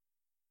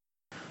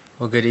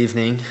Well, good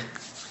evening.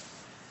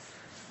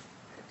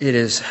 It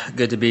is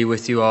good to be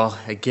with you all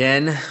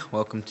again.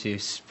 Welcome to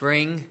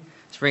spring.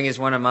 Spring is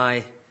one of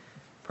my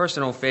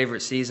personal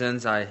favorite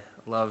seasons. I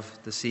love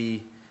to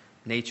see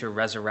nature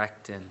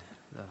resurrect and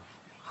the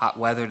hot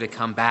weather to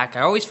come back.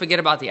 I always forget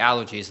about the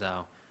allergies,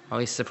 though. It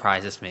always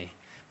surprises me.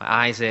 My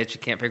eyes itch.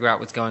 I can't figure out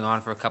what's going on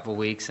for a couple of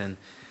weeks, and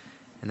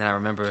then I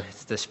remember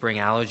it's the spring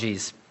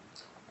allergies.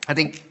 I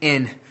think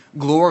in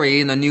glory,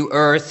 in the new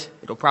earth,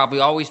 it'll probably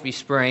always be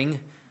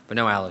spring, but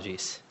no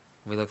allergies.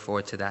 We look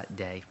forward to that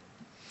day.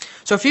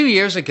 So a few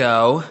years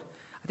ago,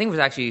 I think it was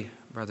actually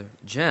Brother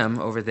Jim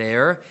over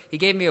there, he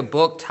gave me a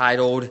book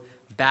titled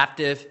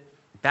Baptist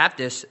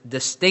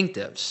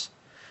Distinctives.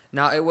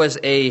 Now, it was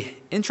an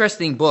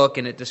interesting book,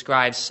 and it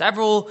describes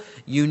several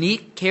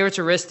unique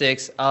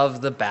characteristics of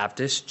the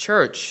Baptist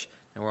church.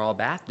 And we're all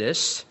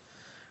Baptists.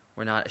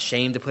 We're not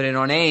ashamed to put in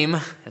our name,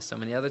 as so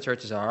many other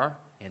churches are,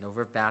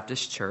 Andover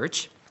Baptist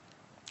Church.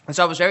 And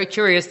so I was very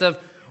curious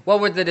of what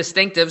were the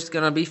distinctives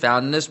going to be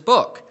found in this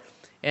book.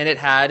 And it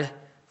had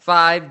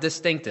 5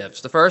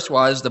 distinctives. The first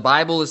was the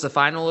Bible is the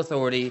final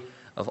authority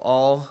of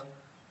all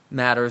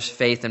matters,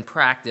 faith, and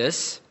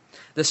practice.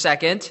 The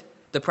second,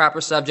 the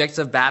proper subjects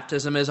of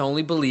baptism is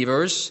only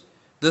believers.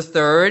 The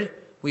third,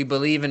 we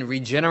believe in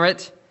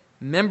regenerate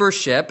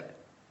membership.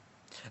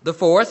 The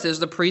fourth is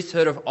the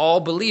priesthood of all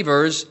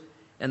believers.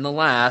 And the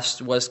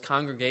last was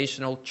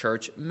congregational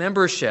church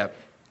membership.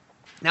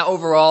 Now,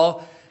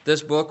 overall,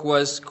 this book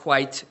was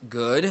quite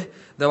good,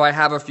 though I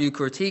have a few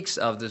critiques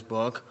of this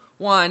book.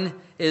 One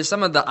is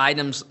some of the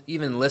items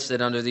even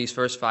listed under these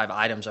first 5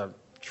 items are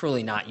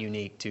truly not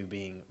unique to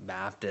being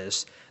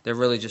Baptist. They're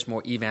really just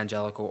more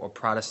evangelical or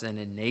Protestant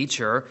in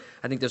nature.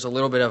 I think there's a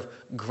little bit of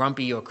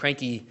grumpy or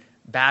cranky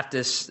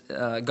Baptist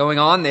going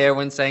on there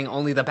when saying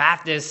only the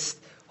Baptists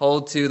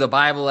hold to the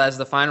Bible as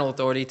the final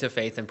authority to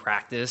faith and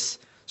practice.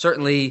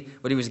 Certainly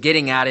what he was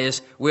getting at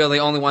is we're the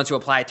only ones who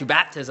apply it to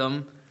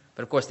baptism,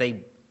 but of course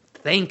they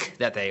think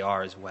that they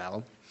are as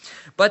well.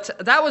 But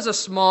that was a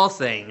small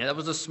thing. That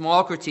was a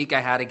small critique I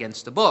had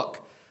against the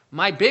book.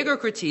 My bigger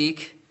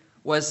critique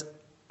was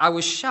I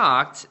was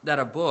shocked that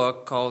a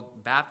book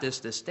called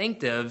Baptist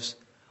Distinctives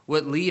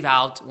would leave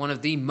out one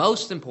of the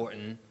most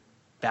important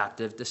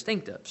Baptist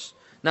distinctives.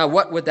 Now,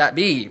 what would that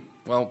be?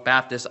 Well,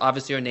 Baptists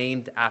obviously are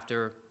named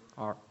after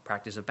our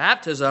practice of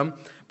baptism,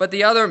 but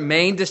the other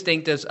main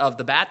distinctives of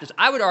the Baptists,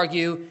 I would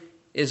argue,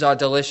 is our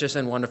delicious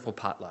and wonderful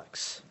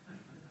potlucks.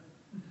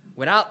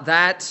 Without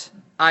that,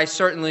 I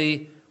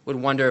certainly would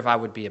wonder if I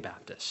would be a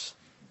Baptist.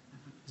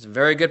 It's a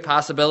very good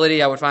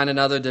possibility I would find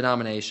another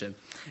denomination.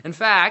 In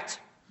fact,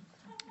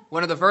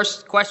 one of the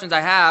first questions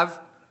I have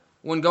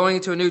when going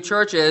into a new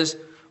church is,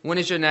 when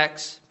is your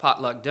next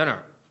potluck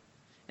dinner?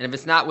 And if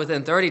it's not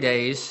within 30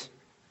 days,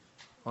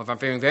 or if I'm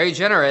feeling very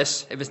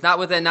generous, if it's not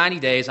within 90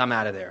 days, I'm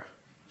out of there.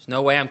 There's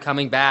no way I'm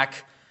coming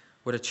back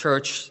with a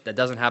church that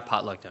doesn't have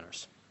potluck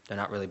dinners. They're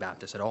not really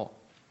Baptist at all.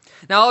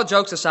 Now, all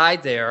jokes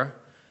aside there,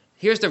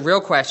 here's the real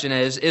question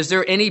is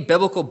there any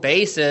biblical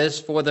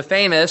basis for the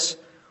famous,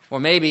 or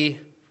maybe,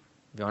 if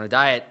you're on a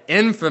diet,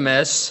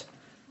 infamous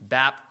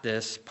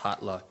Baptist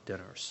potluck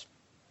dinners?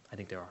 I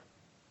think there are.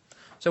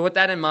 So with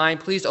that in mind,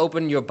 please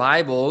open your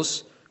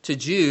Bibles to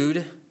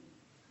Jude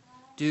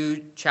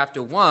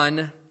chapter 1.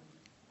 And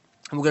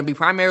we're going to be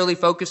primarily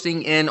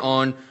focusing in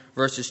on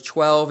verses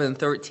 12 and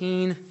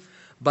 13.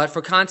 But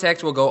for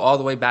context, we'll go all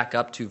the way back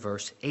up to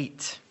verse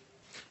 8.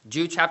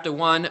 Jude chapter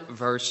 1,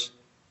 verse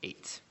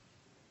 8.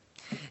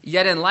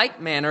 Yet in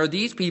like manner,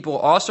 these people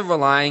also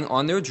relying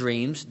on their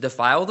dreams,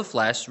 defile the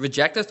flesh,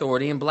 reject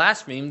authority, and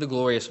blaspheme the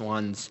glorious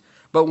ones.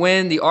 But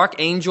when the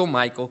archangel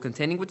Michael,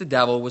 contending with the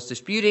devil, was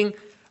disputing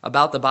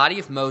about the body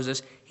of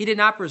Moses, he did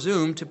not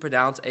presume to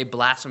pronounce a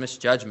blasphemous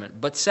judgment,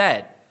 but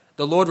said,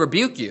 "The Lord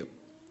rebuke you."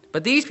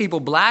 But these people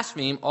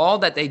blaspheme all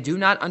that they do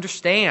not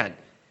understand,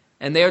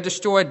 and they are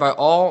destroyed by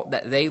all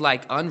that they,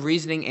 like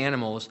unreasoning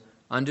animals,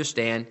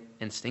 understand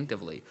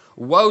instinctively.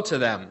 Woe to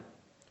them!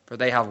 For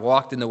they have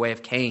walked in the way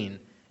of Cain,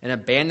 and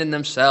abandoned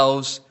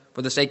themselves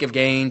for the sake of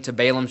gain to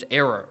Balaam's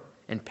error,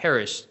 and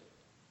perished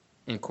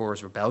in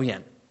Korah's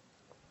rebellion.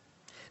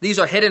 These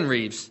are hidden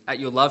reefs at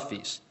your love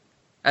feast,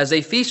 as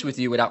they feast with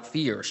you without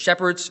fear,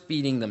 shepherds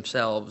feeding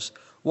themselves,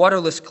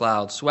 waterless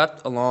clouds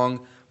swept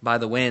along by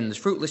the winds,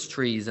 fruitless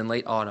trees in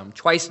late autumn,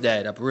 twice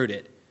dead,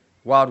 uprooted,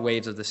 wild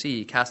waves of the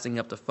sea, casting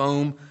up the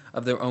foam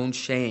of their own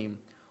shame,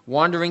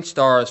 wandering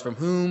stars from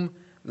whom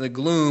the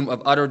gloom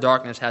of utter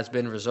darkness has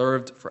been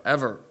reserved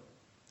forever.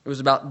 It was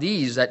about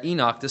these that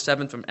Enoch, the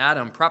seventh from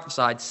Adam,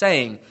 prophesied,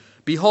 saying,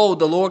 "Behold,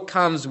 the Lord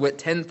comes with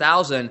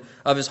 10,000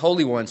 of his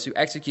holy ones to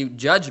execute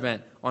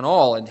judgment on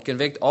all and to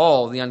convict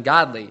all the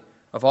ungodly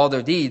of all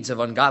their deeds of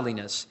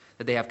ungodliness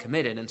that they have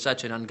committed in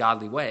such an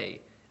ungodly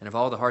way, and of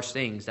all the harsh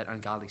things that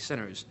ungodly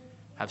sinners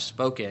have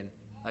spoken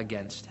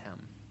against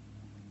him."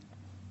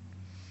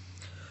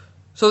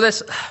 So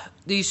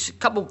these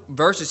couple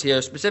verses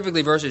here,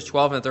 specifically verses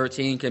 12 and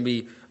 13, can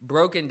be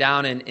broken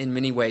down in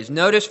many ways.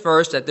 Notice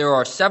first that there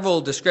are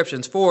several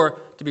descriptions, 4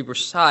 to be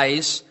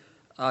precise,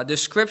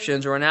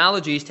 descriptions or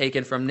analogies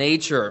taken from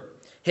nature.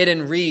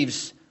 Hidden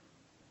reefs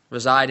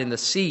reside in the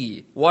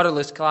sea.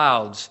 Waterless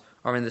clouds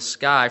are in the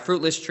sky.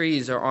 Fruitless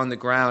trees are on the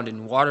ground,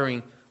 and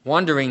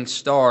wandering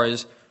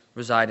stars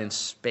reside in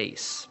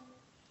space.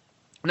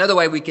 Another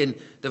way we can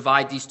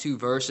divide these two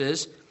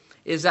verses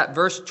is that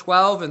verse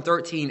 12 and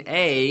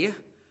 13a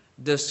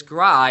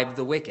describe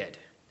the wicked.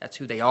 That's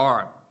who they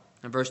are.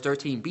 And verse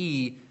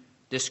 13b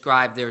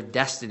describe their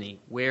destiny.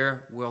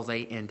 Where will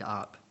they end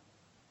up?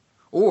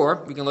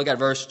 Or we can look at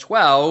verse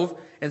 12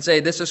 and say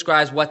this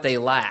describes what they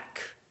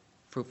lack,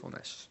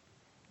 fruitfulness.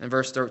 And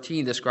verse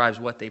 13 describes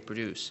what they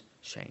produce,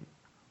 shame.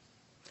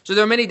 So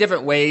there are many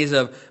different ways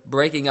of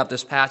breaking up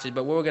this passage,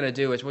 but what we're going to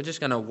do is we're just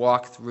going to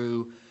walk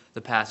through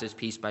the passage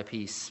piece by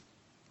piece.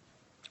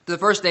 The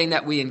first thing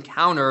that we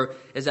encounter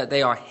is that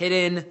they are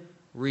hidden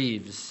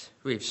reefs.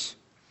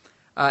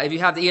 If you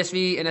have the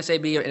ESV,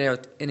 NSAB,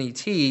 or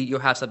NET, you'll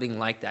have something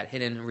like that,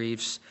 hidden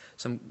reefs,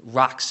 some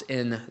rocks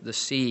in the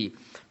sea.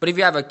 But if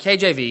you have a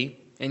KJV,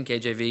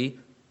 NKJV,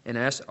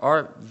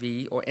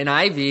 NSRV, or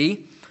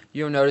NIV,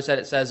 you'll notice that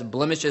it says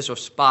blemishes or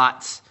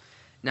spots.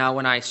 Now,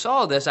 when I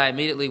saw this, I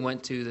immediately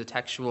went to the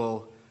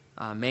textual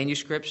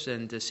manuscripts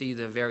and to see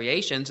the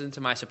variations, and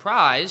to my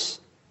surprise,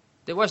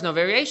 there was no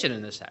variation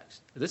in this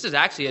text. This is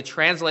actually a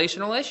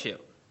translational issue,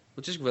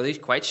 which is really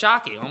quite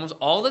shocking. Almost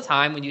all the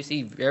time when you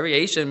see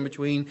variation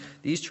between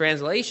these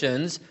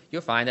translations,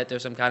 you'll find that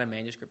there's some kind of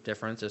manuscript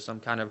difference, there's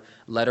some kind of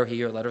letter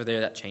here, letter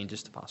there that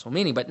changes the possible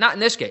meaning, but not in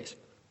this case.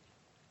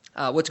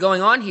 What's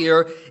going on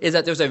here is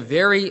that there's a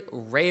very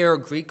rare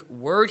Greek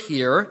word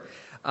here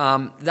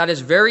that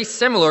is very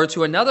similar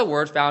to another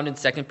word found in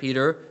 2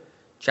 Peter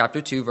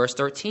chapter 2, verse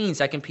 13.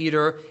 2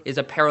 Peter is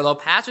a parallel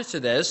passage to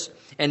this,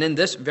 and in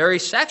this very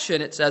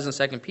section it says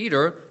in 2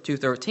 Peter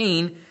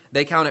 2:13,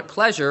 they count it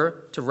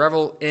pleasure to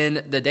revel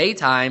in the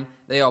daytime.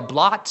 They are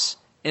blots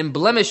and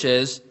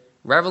blemishes,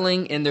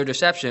 reveling in their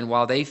deception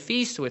while they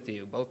feast with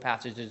you. Both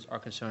passages are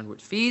concerned with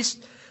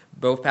feast.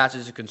 Both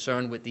passages are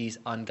concerned with these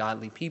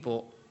ungodly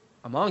people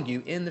among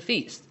you in the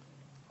feast.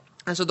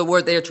 And so the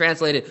word they are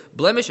translated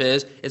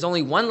blemishes is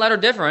only one letter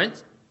different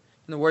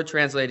than the word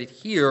translated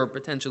here,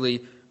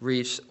 potentially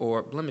reefs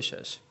or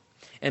blemishes.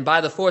 And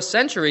by the 4th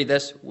century,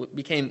 this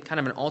became kind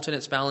of an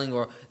alternate spelling,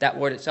 or that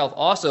word itself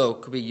also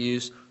could be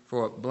used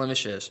for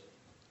blemishes.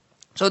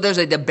 So there's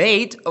a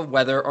debate of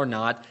whether or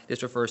not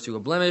this refers to a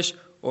blemish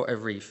or a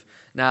reef.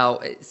 Now,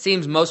 it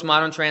seems most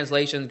modern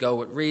translations go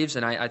with reefs,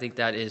 and I think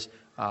that is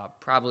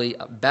probably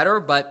better,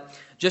 but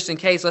just in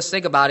case, let's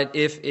think about it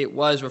if it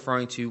was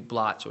referring to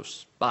blots or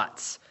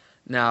spots.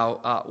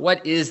 Now,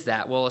 what is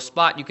that? Well, a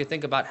spot, you can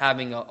think about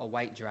having a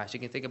white dress. You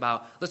can think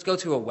about, let's go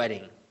to a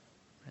wedding.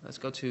 Let's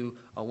go to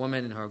a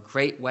woman in her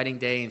great wedding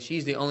day, and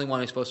she's the only one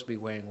who's supposed to be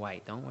wearing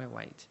white. Don't wear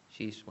white.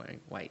 She's wearing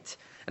white.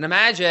 And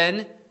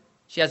imagine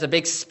she has a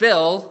big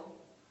spill,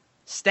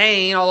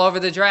 stain all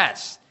over the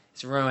dress.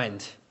 It's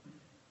ruined.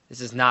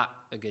 This is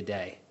not a good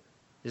day.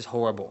 This is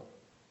horrible.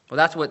 Well,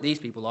 that's what these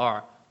people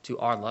are to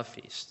our love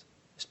feast.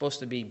 They're supposed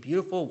to be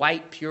beautiful,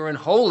 white, pure, and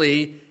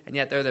holy, and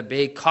yet they're the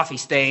big coffee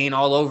stain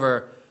all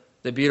over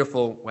the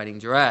beautiful wedding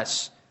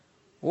dress.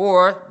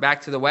 Or,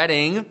 back to the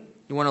wedding,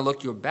 you want to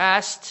look your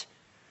best,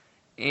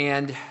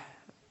 and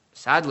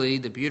sadly,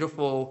 the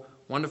beautiful,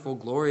 wonderful,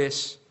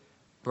 glorious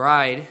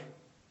bride,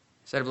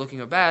 instead of looking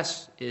her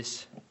best,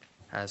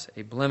 has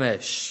a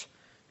blemish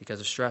because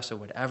of stress or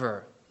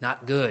whatever.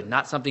 Not good,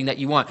 not something that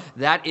you want.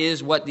 That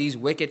is what these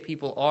wicked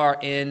people are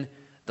in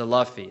the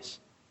love feast.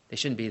 They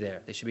shouldn't be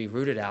there. They should be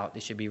rooted out. They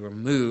should be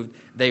removed.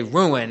 They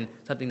ruin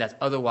something that's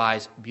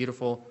otherwise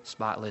beautiful,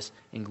 spotless,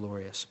 and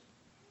glorious.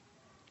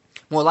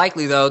 More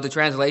likely, though, the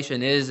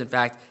translation is, in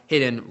fact,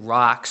 hidden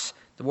rocks.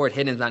 The word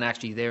hidden is not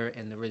actually there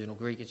in the original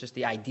Greek. It's just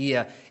the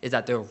idea is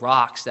that they're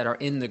rocks that are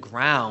in the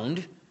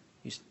ground.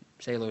 You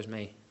sailors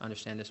may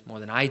understand this more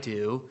than I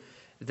do.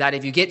 That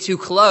if you get too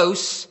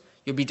close,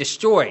 you'll be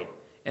destroyed.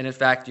 And in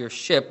fact, your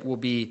ship will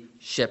be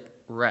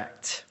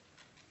shipwrecked.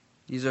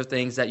 These are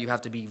things that you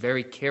have to be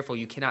very careful.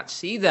 You cannot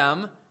see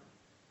them,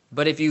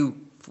 but if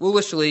you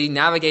foolishly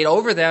navigate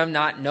over them,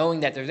 not knowing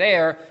that they're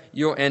there,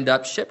 you'll end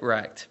up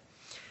shipwrecked.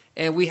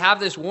 And we have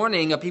this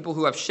warning of people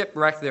who have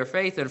shipwrecked their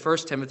faith in 1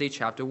 Timothy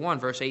chapter 1,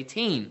 verse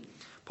 18.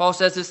 Paul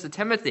says this to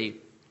Timothy,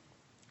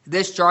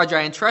 "This charge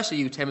I entrust to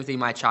you, Timothy,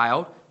 my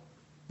child,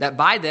 that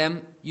by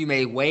them you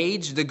may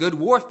wage the good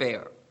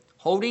warfare,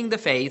 holding the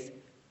faith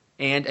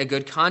and a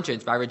good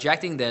conscience. By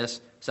rejecting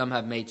this, some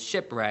have made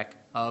shipwreck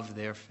of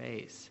their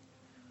faith."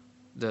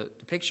 The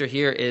picture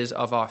here is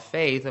of our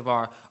faith, of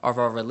our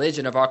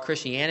religion, of our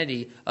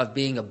Christianity, of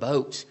being a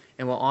boat.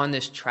 And we're on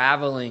this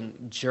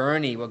traveling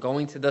journey. We're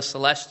going to the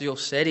celestial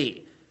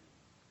city.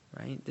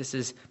 Right? This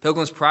is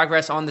Pilgrim's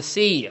Progress on the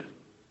sea.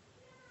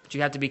 But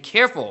you have to be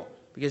careful,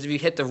 because if you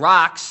hit the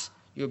rocks,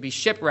 you'll be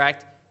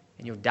shipwrecked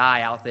and you'll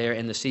die out there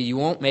in the sea. You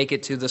won't make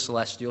it to the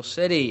celestial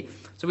city.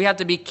 So we have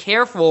to be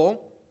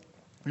careful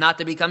not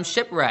to become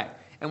shipwrecked.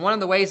 And one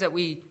of the ways that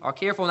we are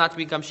careful not to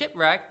become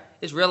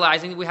shipwrecked is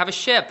realizing that we have a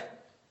ship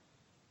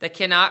that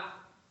cannot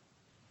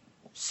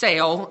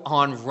sail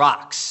on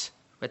rocks.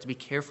 We have to be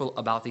careful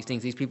about these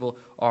things. These people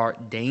are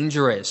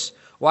dangerous.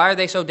 Why are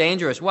they so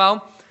dangerous?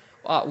 Well,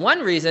 One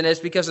reason is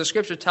because the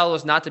Scripture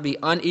tells us not to be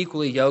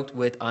unequally yoked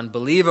with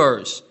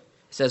unbelievers.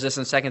 It says this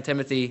in 2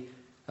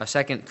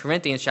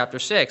 Corinthians chapter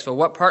 6. For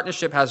what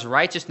partnership has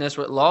righteousness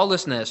with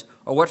lawlessness?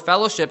 Or what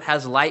fellowship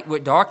has light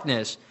with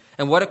darkness?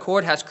 And what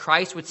accord has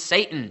Christ with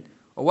Satan?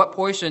 Or what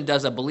portion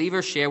does a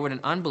believer share with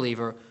an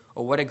unbeliever?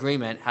 Or what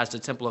agreement has the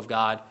temple of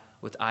God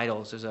with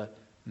idols? There's a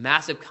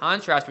massive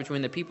contrast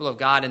between the people of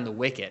God and the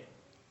wicked.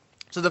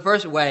 So the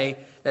first way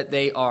that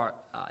they are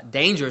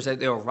dangerous, that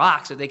they are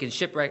rocks, that they can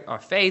shipwreck our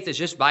faith, is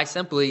just by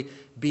simply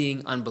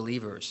being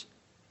unbelievers.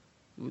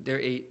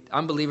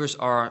 Unbelievers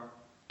are,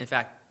 in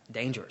fact,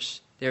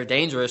 dangerous. They're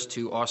dangerous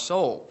to our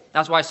soul.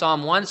 That's why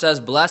Psalm 1 says,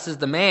 Blessed is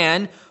the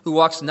man who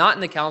walks not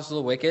in the counsel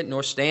of the wicked,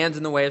 nor stands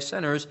in the way of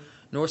sinners,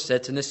 nor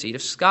sits in the seat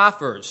of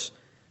scoffers.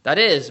 That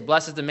is,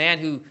 blessed is the man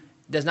who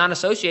does not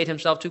associate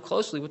himself too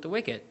closely with the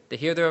wicked, to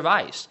hear their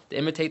advice, to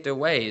imitate their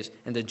ways,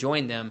 and to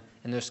join them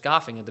in their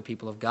scoffing of the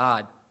people of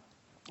God.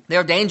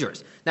 They're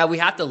dangerous. Now, we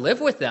have to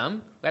live with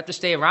them. We have to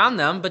stay around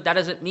them, but that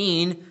doesn't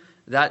mean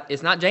that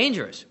it's not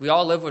dangerous. We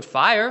all live with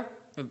fire.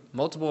 We have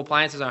multiple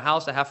appliances in our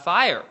house that have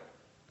fire.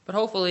 But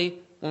hopefully,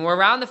 when we're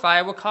around the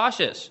fire, we're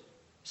cautious.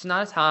 It's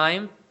not a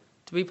time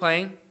to be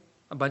playing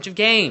a bunch of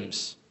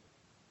games.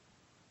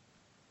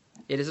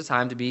 It is a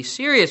time to be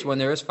serious when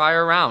there is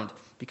fire around,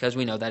 because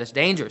we know that it's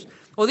dangerous.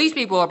 Well, these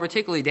people are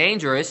particularly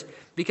dangerous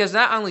because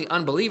not only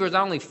unbelievers,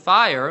 not only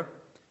fire,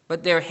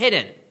 but they're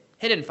hidden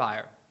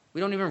fire. We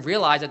don't even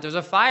realize that there's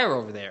a fire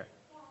over there.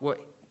 We're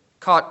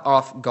caught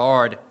off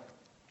guard.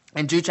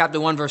 In Jude chapter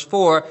 1, verse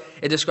 4,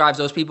 it describes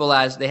those people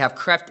as they have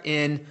crept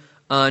in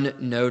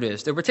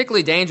unnoticed. They're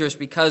particularly dangerous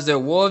because they're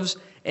wolves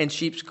in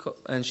sheep's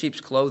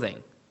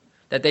clothing,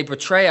 that they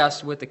betray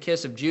us with the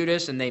kiss of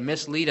Judas and they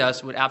mislead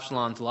us with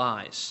Absalom's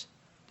lies.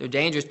 They're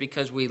dangerous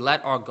because we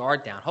let our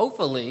guard down.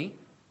 Hopefully,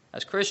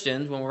 as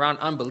Christians, when we're around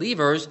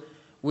unbelievers,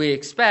 we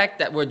expect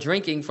that we're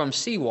drinking from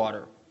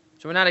seawater.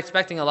 So we're not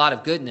expecting a lot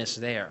of goodness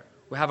there.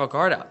 We have our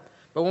guard up.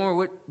 But when we're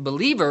with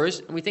believers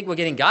and we think we're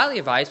getting godly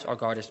advice, our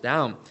guard is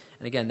down.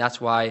 And again, that's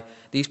why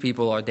these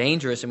people are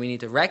dangerous, and we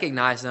need to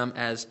recognize them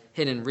as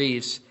hidden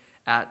reefs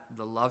at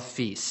the love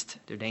feast.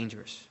 They're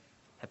dangerous.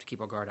 We have to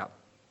keep our guard up.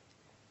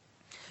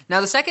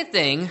 Now, the second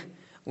thing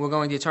we're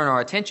going to turn our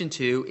attention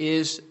to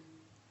is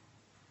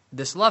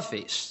this love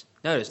feast.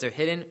 Notice, they're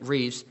hidden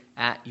reefs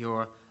at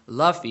your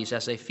love feast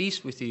as they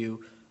feast with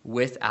you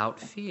without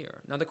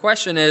fear. Now, the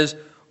question is,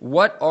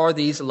 what are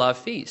these love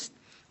feasts?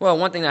 Well,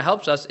 one thing that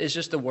helps us is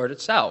just the word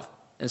itself.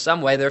 In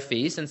some way, they're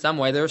feasts. In some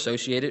way, they're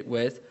associated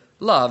with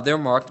love. They're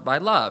marked by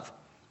love.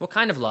 What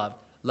kind of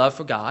love? Love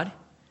for God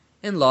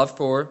and love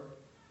for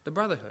the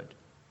brotherhood.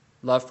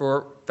 Love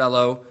for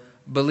fellow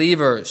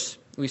believers.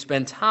 We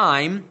spend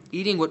time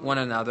eating with one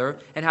another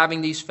and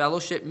having these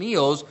fellowship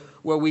meals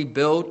where we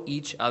build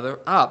each other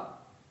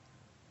up.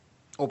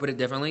 Or put it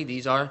differently,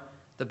 these are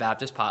the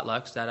Baptist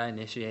potlucks that I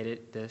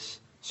initiated this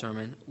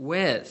sermon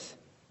with.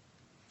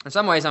 In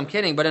some ways, I'm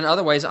kidding, but in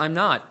other ways, I'm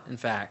not, in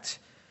fact.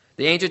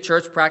 The ancient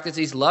church practiced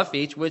these love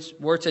feasts, which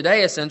were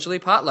today essentially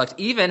potlucks,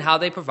 even how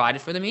they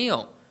provided for the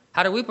meal.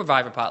 How do we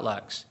provide for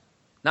potlucks?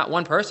 Not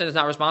one person is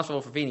not responsible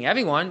for feeding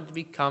everyone to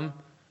become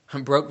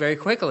broke very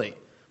quickly,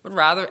 but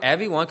rather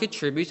everyone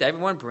contributes,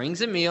 everyone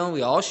brings a meal, and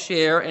we all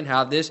share and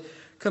have this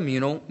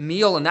communal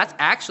meal. And that's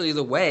actually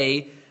the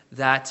way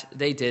that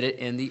they did it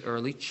in the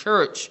early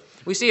church.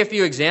 We see a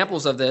few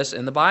examples of this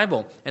in the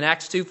Bible. In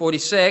Acts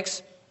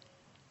 2:46,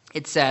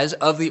 it says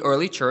of the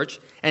early church,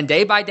 and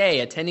day by day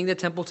attending the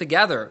temple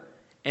together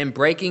and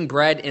breaking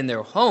bread in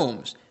their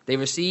homes, they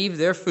received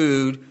their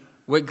food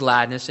with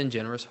gladness and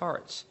generous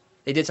hearts.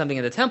 They did something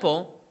in the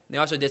temple. They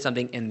also did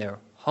something in their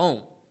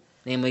home,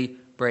 namely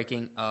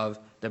breaking of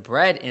the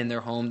bread in their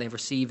home. They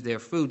received their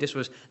food. This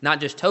was not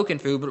just token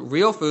food, but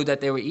real food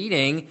that they were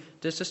eating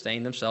to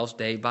sustain themselves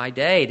day by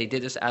day. They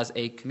did this as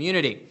a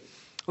community.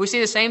 We see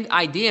the same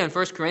idea in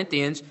 1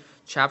 Corinthians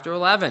chapter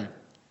 11.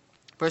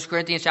 1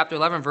 Corinthians chapter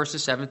 11,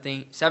 verses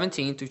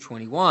 17 through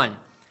 21.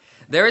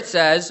 There it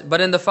says,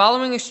 But in the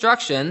following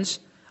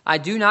instructions I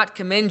do not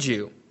commend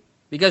you,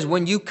 because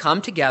when you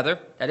come together,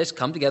 that is,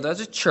 come together as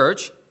a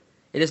church,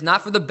 it is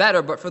not for the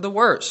better, but for the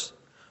worse.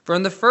 For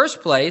in the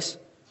first place,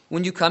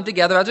 when you come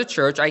together as a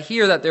church, I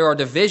hear that there are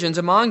divisions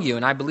among you,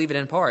 and I believe it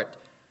in part.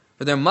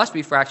 For there must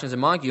be fractions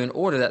among you in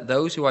order that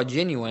those who are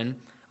genuine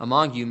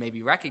among you may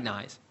be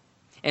recognized.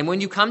 And when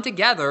you come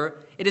together,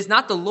 it is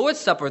not the Lord's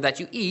Supper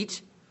that you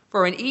eat,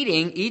 for in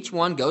eating, each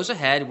one goes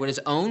ahead with his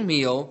own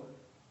meal.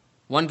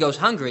 One goes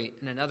hungry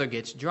and another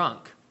gets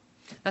drunk.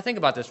 Now think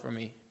about this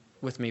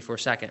with me for a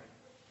second.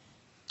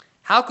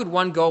 How could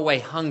one go away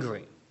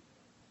hungry?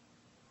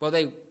 Well,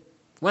 they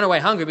went away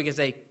hungry because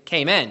they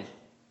came in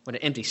with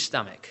an empty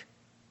stomach,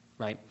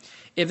 right?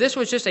 If this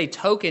was just a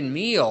token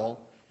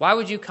meal, why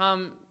would you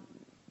come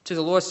to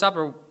the Lord's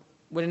Supper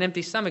with an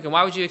empty stomach? And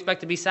why would you expect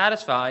to be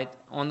satisfied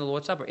on the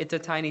Lord's Supper? It's a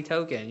tiny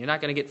token. You're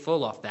not going to get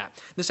full off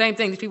that. The same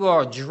thing, these people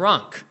are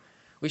drunk.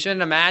 We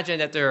shouldn't imagine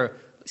that they're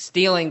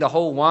stealing the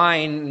whole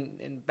wine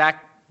and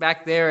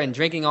back there and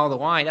drinking all the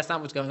wine. That's not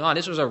what's going on.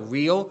 This was a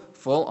real,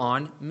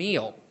 full-on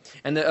meal.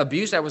 And the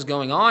abuse that was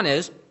going on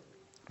is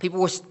people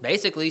would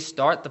basically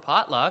start the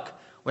potluck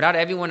without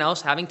everyone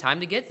else having time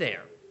to get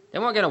there. They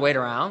weren't going to wait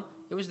around.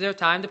 It was their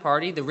time to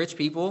party. The rich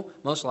people,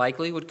 most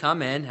likely, would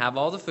come in, have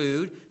all the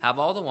food, have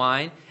all the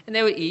wine, and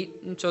they would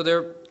eat until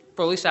they're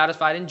fully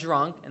satisfied and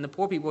drunk. And the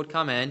poor people would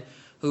come in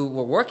who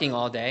were working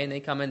all day, and they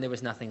come in, there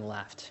was nothing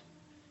left.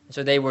 And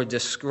so they were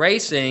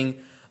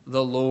disgracing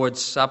the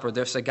Lord's Supper.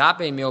 Their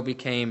agape meal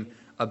became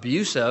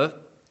abusive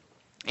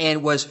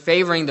and was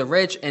favoring the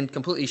rich and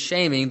completely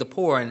shaming the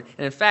poor. And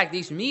in fact,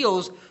 these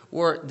meals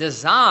were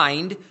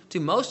designed to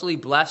mostly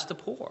bless the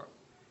poor.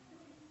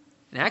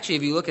 And actually,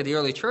 if you look at the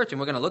early church, and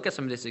we're going to look at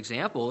some of these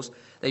examples,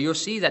 that you'll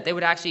see that they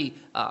would actually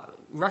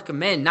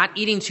recommend not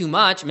eating too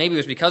much. Maybe it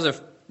was because of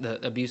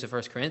the abuse of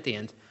 1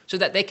 Corinthians, so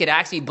that they could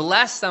actually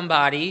bless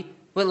somebody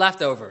with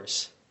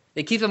leftovers.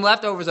 They keep some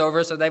leftovers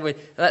over so they would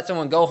let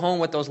someone go home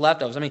with those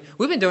leftovers. I mean,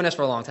 we've been doing this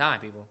for a long time,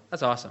 people.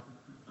 That's awesome.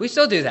 We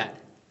still do that.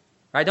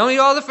 Right? Don't eat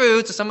all the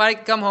food so somebody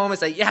can come home and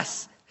say,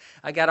 yes,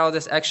 I got all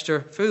this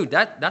extra food.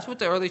 That's what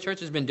the early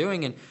church has been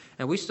doing,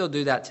 and we still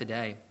do that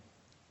today.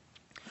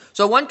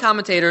 So one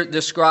commentator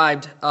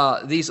described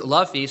these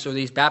love feasts or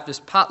these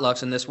Baptist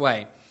potlucks in this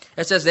way.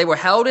 It says they were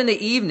held in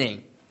the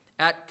evening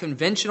at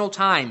conventional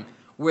time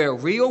where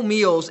real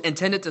meals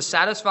intended to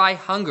satisfy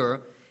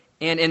hunger,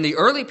 and in the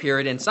early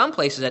period, in some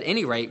places at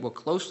any rate, were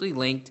closely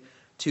linked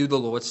to the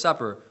Lord's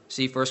Supper.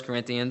 See 1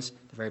 Corinthians,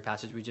 the very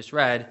passage we just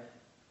read,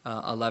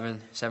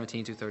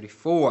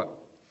 11:17-34.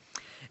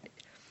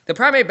 The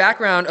primary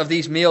background of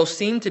these meals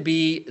seemed to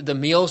be the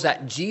meals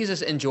that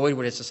Jesus enjoyed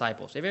with his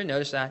disciples. Have you ever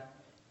noticed that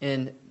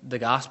in the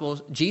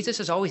Gospels? Jesus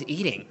is always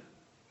eating.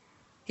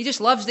 He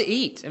just loves to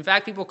eat. In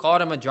fact, people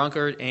called him a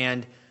drunkard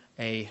and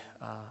a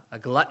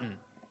glutton.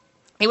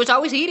 He was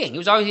always eating. He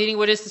was always eating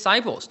with his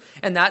disciples.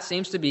 And that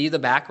seems to be the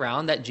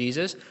background that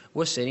Jesus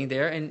was sitting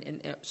there,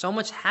 and so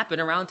much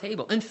happened around the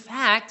table. In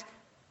fact,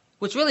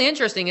 what's really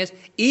interesting is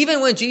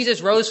even when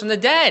Jesus rose from the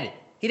dead,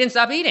 he didn't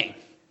stop eating.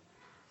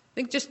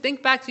 Just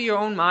think back to your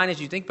own mind as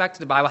you think back to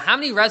the Bible. How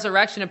many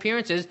resurrection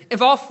appearances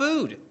involve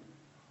food?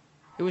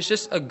 It was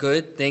just a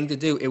good thing to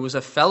do. It was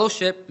a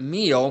fellowship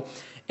meal,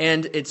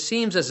 and it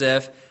seems as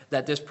if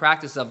that this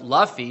practice of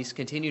love feast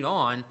continued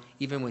on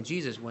even when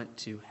Jesus went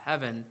to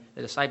heaven.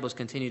 The disciples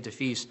continued to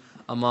feast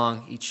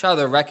among each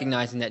other,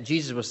 recognizing that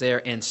Jesus was there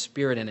in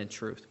spirit and in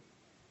truth.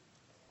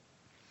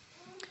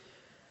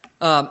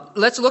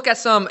 Let's look at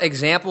some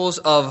examples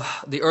of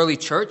the early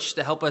church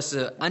to help us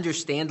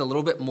understand a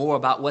little bit more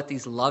about what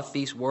these love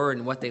feasts were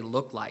and what they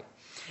looked like.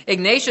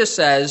 Ignatius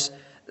says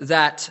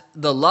that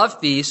the love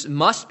feast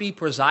must be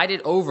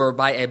presided over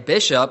by a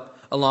bishop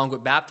along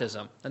with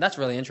baptism. And that's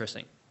really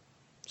interesting.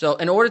 So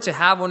in order to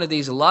have one of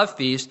these love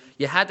feasts,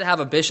 you had to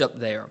have a bishop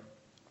there.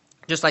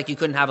 Just like you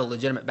couldn't have a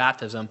legitimate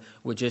baptism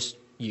with just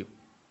you.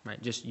 Right?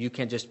 You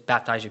can't just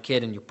baptize your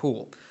kid in your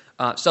pool.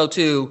 So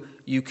too,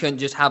 you couldn't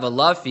just have a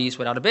love feast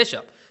without a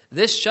bishop.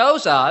 This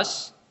shows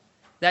us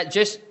that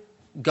just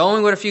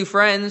going with a few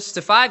friends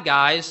to Five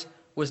Guys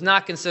was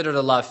not considered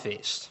a love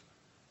feast.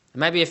 It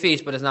might be a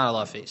feast, but it's not a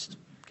love feast.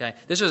 Okay?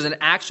 This was an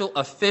actual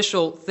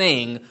official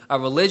thing, a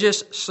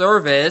religious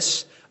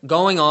service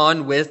going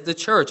on with the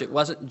church. It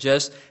wasn't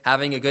just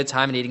having a good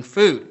time and eating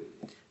food.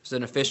 It was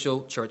an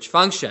official church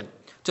function.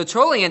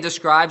 Tertullian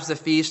describes the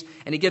feast,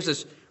 and he gives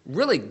us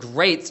really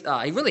great,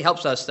 he really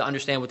helps us to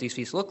understand what these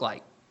feasts look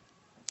like.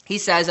 He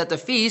says that the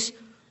feast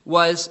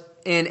was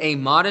in a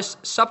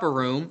modest supper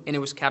room, and it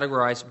was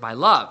categorized by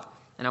love.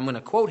 And I'm going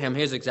to quote him.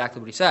 Here's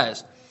exactly what he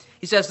says.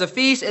 He says, the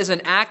feast is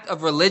an act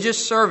of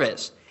religious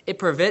service. It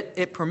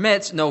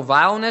permits no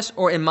vileness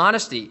or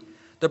immodesty.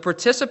 The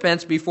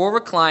participants, before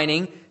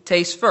reclining,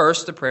 taste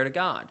first the prayer to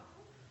God.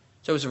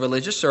 So it's a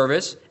religious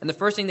service, and the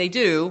first thing they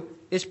do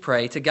is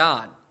pray to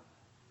God.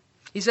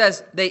 He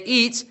says they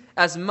eat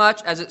as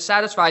much as it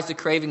satisfies the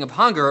craving of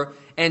hunger,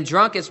 and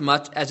drunk as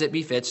much as it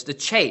befits the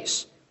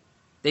chase.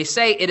 They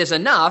say it is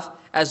enough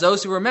as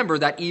those who remember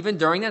that even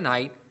during the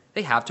night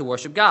they have to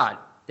worship God.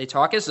 They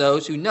talk as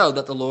those who know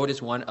that the Lord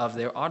is one of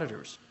their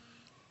auditors.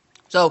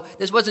 So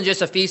this wasn't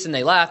just a feast and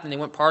they left and they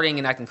went partying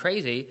and acting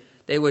crazy.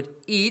 They would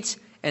eat,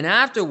 and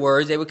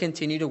afterwards they would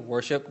continue to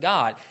worship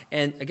God.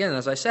 And again,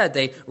 as I said,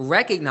 they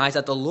recognized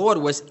that the Lord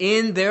was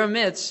in their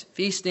midst,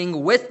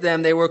 feasting with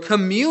them. They were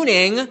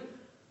communing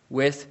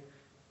with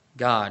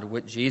God,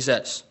 with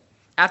Jesus.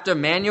 After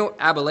manual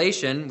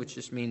ablation, which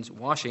just means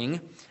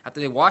washing, after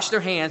they washed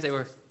their hands, they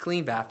were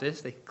clean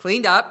Baptists. They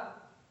cleaned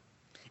up.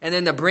 And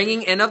then the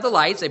bringing in of the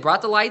lights, they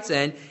brought the lights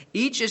in.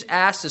 Each is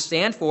asked to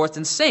stand forth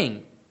and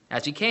sing,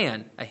 as he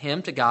can, a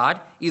hymn to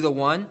God, either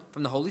one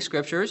from the Holy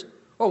Scriptures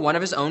or one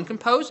of his own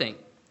composing,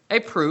 a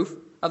proof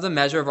of the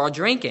measure of our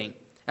drinking.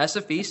 As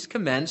the feast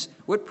commenced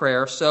with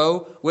prayer,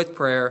 so with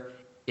prayer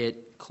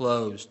it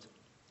closed.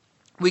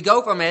 We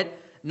go from it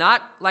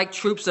not like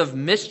troops of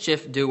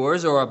mischief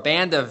doers or a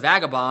band of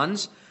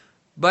vagabonds,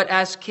 but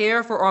as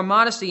care for our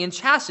modesty and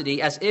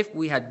chastity, as if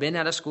we had been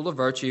at a school of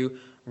virtue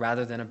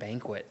rather than a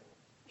banquet.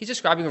 He's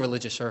describing a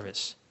religious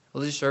service. A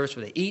religious service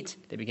where they eat,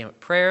 they begin with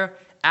prayer,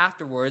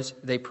 afterwards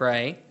they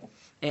pray.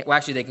 Well,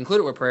 actually, they conclude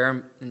it with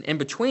prayer, and in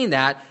between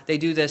that, they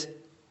do this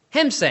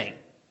hymn sing.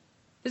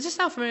 Does this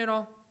sound familiar at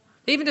all?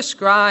 They even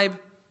describe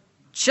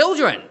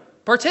children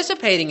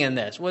participating in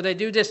this, where they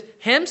do this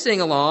hymn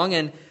sing along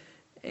and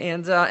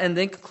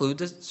then conclude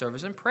the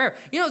service in prayer.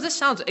 This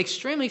sounds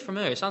extremely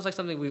familiar. It sounds like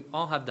something we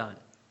all have done.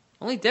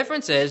 Only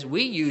difference is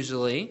we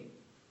usually,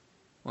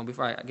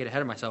 before I get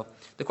ahead of myself,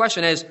 the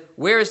question is,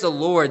 where is the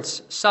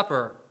Lord's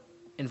Supper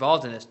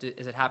involved in this?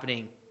 Is it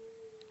happening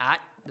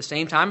at the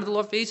same time of the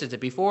Lord's Feast? Is it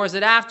before? Is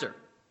it after?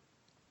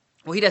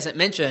 Well, he doesn't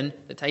mention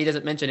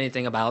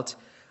anything about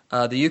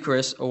the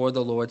Eucharist or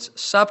the Lord's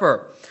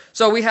Supper.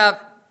 So we have,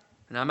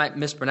 and I might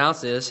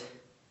mispronounce this,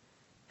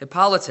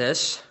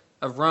 Hippolytus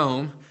of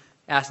Rome.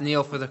 Ask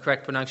Neil for the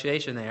correct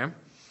pronunciation there.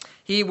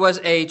 He was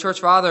a church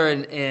father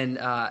in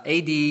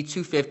AD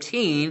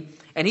 215,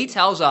 and he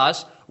tells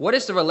us what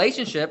is the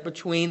relationship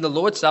between the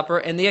Lord's Supper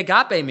and the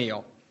agape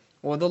meal,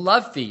 or the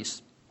love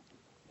feast.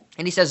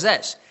 And he says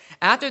this: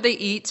 after they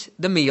eat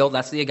the meal,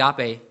 that's the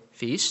agape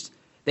feast,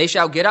 they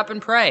shall get up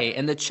and pray,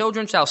 and the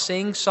children shall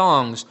sing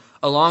songs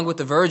along with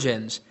the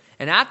virgins.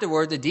 And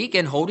afterward, the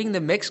deacon, holding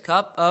the mixed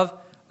cup of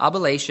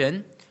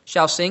oblation,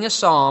 shall sing a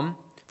psalm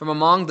from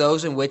among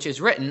those in which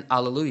is written,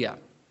 Alleluia.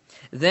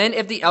 Then,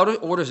 if the elder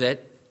orders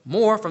it,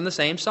 more from the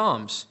same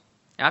psalms.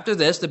 After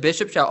this, the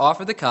bishop shall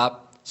offer the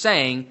cup,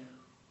 saying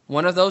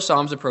one of those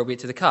psalms appropriate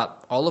to the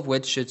cup, all of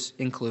which should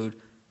include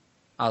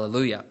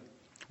Alleluia.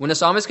 When the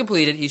psalm is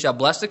completed, he shall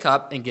bless the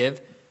cup and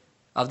give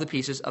of the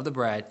pieces of the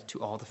bread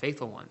to all the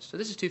faithful ones. So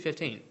this is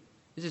 215.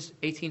 This is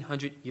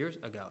 1,800 years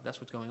ago. That's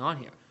what's going on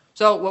here.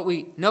 So what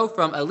we know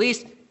from, at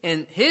least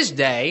in his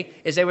day,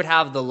 is they would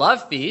have the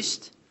love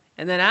feast,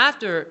 and then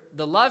after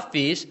the love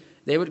feast,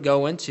 they would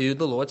go into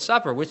the Lord's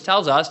Supper, which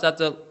tells us that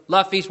the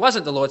love feast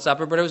wasn't the Lord's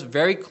Supper, but it was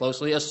very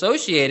closely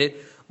associated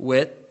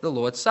with the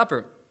Lord's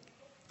Supper.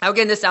 Now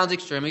again, this sounds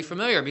extremely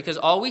familiar, because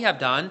all we have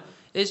done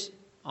is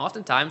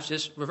oftentimes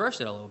just reverse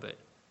it a little bit.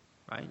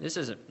 Right? This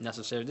isn't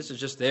necessary. This is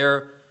just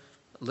their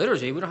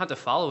liturgy. We don't have to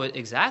follow it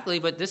exactly,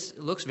 but this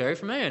looks very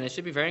familiar, and it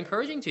should be very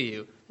encouraging to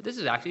you. This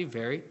is actually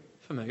very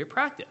familiar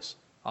practice.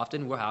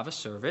 Often we'll have a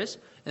service,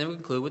 and then we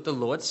conclude with the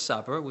Lord's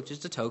Supper, which is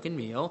the token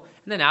meal,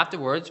 and then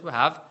afterwards we'll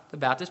have the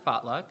Baptist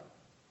potluck,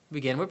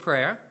 begin with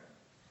prayer,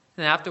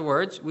 and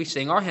afterwards we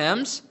sing our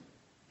hymns,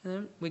 and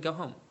then we go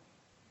home.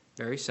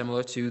 Very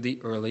similar to the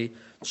early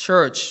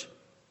church.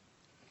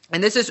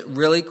 And this is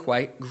really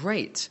quite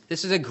great.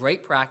 This is a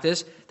great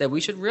practice that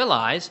we should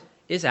realize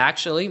is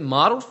actually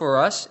modeled for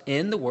us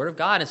in the Word of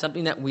God and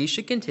something that we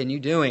should continue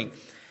doing.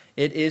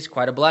 It is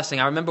quite a blessing.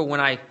 I remember when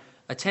I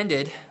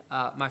attended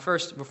my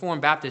first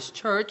Reformed Baptist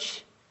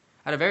church,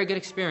 I had a very good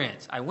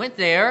experience. I went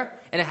there,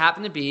 and it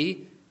happened to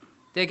be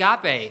the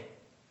agape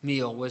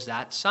meal was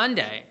that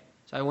Sunday.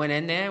 So I went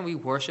in there, and we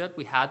worshiped.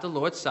 We had the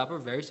Lord's Supper,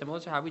 very similar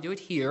to how we do it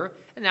here.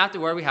 And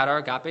afterward, we had our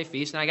agape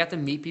feast, and I got to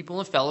meet people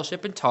and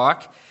fellowship and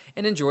talk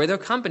and enjoy their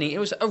company. It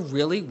was a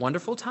really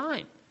wonderful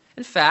time.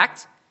 In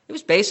fact, it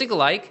was basically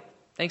like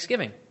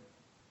Thanksgiving.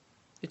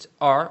 It's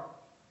our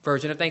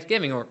version of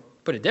Thanksgiving, or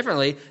put it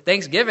differently,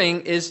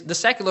 Thanksgiving is the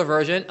secular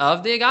version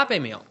of the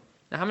agape meal.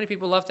 Now, how many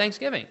people love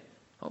Thanksgiving?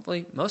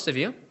 Hopefully, most of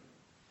you.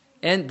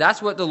 And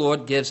that's what the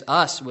Lord gives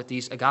us with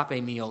these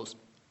agape meals.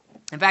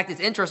 In fact,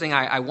 it's interesting,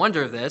 I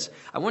wonder if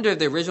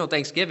the original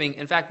Thanksgiving,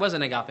 in fact, was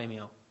an agape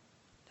meal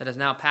that has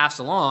now passed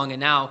along, and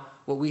now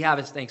what we have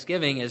as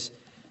Thanksgiving is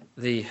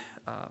the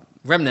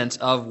remnants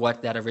of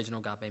what that original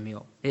agape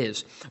meal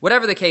is.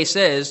 Whatever the case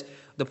is,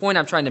 the point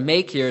I'm trying to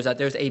make here is that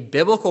there's a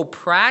biblical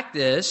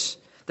practice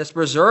that's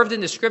preserved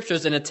in the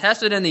Scriptures and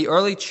attested in the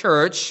early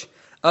church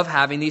of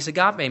having these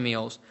agape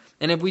meals.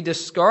 And if we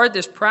discard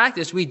this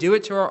practice, we do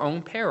it to our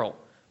own peril.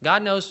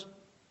 God knows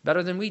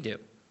better than we do.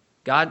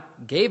 God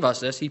gave us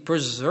this. He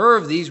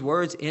preserved these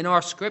words in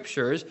our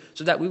Scriptures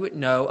so that we would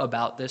know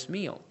about this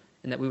meal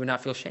and that we would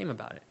not feel shame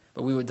about it,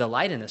 but we would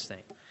delight in this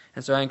thing.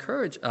 And so I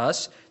encourage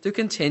us to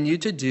continue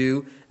to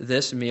do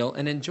this meal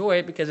and enjoy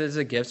it because it is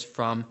a gift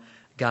from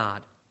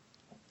God.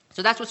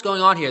 So that's what's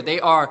going on here.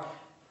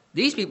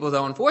 These people,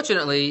 though,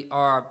 unfortunately,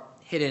 are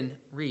hidden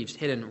reefs,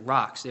 hidden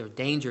rocks. They're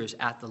dangers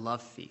at the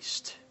love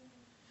feast.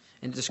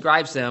 And it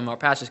describes them, our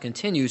passage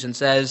continues and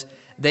says,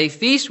 they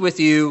feast with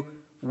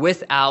you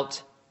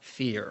without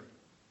fear.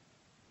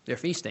 They're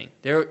feasting.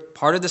 They're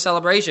part of the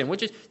celebration,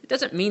 it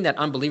doesn't mean that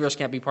unbelievers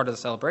can't be part of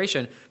the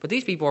celebration, but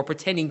these people are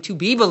pretending to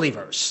be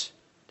believers.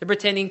 They're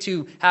pretending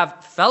to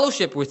have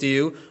fellowship with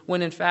you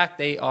when in fact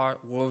they are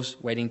wolves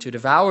waiting to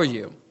devour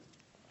you.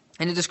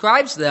 And it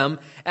describes them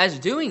as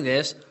doing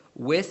this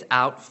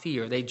without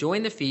fear. They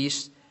join the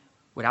feast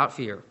without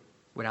fear,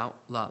 without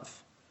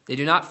love. They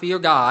do not fear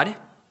God,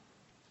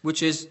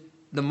 which is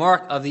the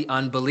mark of the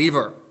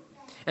unbeliever.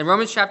 In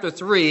Romans chapter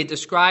 3, it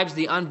describes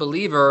the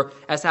unbeliever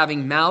as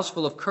having mouths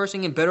full of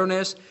cursing and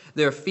bitterness.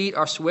 Their feet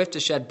are swift to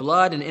shed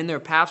blood, and in their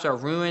paths are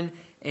ruin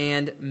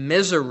and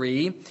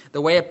misery.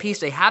 The way of peace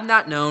they have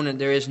not known, and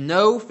there is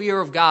no fear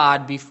of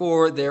God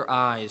before their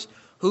eyes.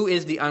 Who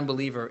is the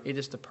unbeliever? It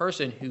is the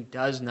person who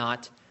does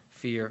not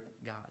fear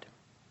God.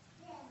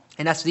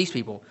 And that's these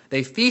people.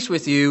 They feast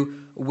with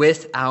you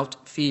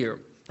without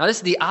fear. Now, this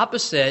is the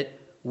opposite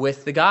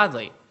with the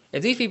godly.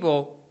 If these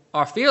people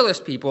are fearless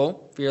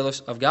people, fearless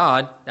of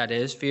God, that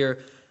is,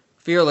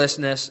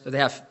 fearlessness, they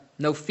have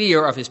no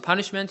fear of his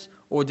punishment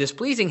or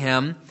displeasing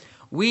him,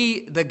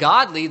 we, the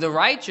godly, the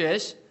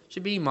righteous,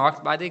 should be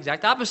marked by the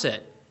exact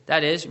opposite.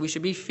 That is, we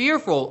should be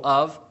fearful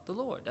of the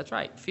Lord. That's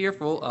right,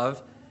 fearful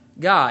of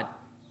God.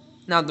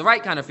 Now, the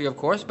right kind of fear, of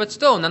course, but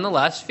still,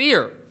 nonetheless,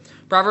 fear.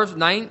 Proverbs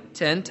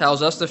 9:10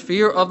 tells us the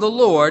fear of the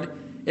Lord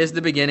is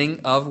the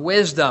beginning of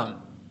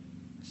wisdom.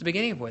 It's the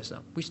beginning of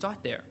wisdom. We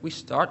start there. We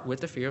start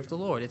with the fear of the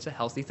Lord. It's a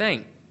healthy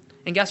thing.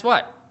 And guess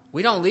what?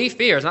 We don't leave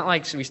fear. It's not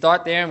like we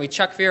start there and we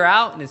chuck fear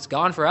out and it's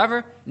gone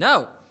forever.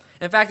 No.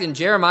 In fact, in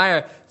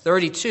Jeremiah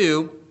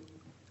 32,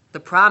 the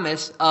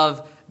promise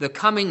of the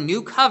coming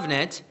new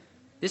covenant,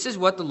 this is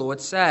what the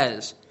Lord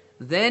says.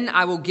 Then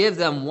I will give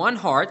them one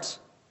heart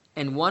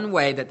and one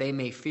way that they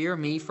may fear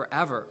me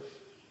forever,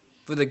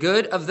 for the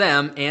good of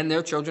them and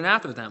their children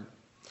after them.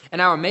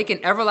 And I will make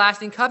an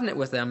everlasting covenant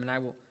with them, and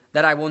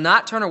I will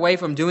not turn away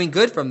from doing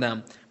good from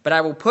them, but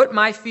I will put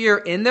my fear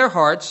in their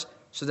hearts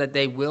so that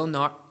they will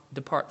not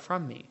depart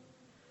from me.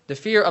 The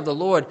fear of the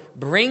Lord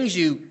brings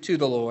you to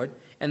the Lord,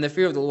 and the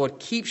fear of the Lord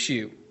keeps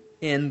you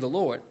in the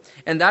Lord.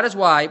 And that is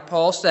why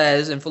Paul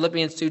says in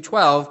Philippians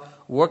 2:12,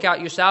 work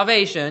out your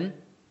salvation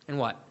in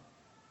what?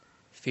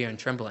 Fear and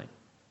trembling.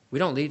 We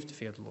don't leave the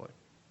fear of the Lord.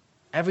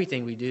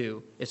 Everything we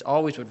do is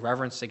always with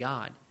reverence to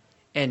God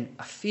and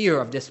a fear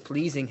of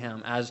displeasing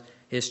him as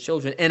his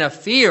children and a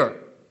fear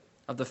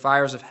of the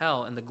fires of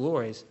hell and the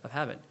glories of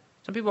heaven.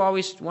 Some people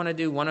always want to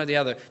do one or the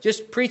other.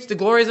 Just preach the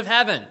glories of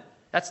heaven.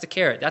 That's the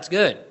carrot. That's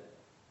good.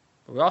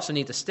 But we also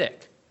need the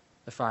stick,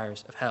 the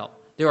fires of hell.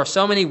 There are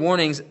so many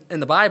warnings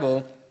in the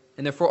Bible,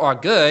 and therefore are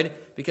good,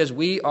 because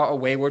we are a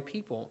wayward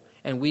people,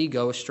 and we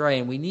go astray,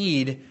 and we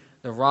need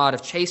the rod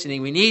of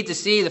chastening. We need to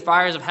see the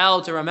fires of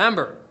hell to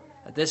remember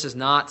that this is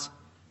not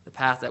the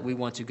path that we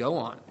want to go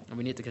on, and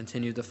we need to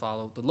continue to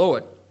follow the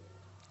Lord.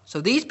 So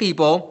these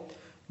people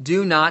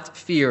do not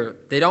fear.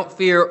 They don't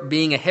fear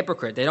being a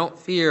hypocrite. They don't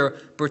fear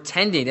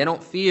pretending. They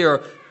don't fear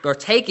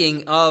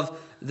partaking of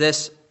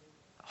this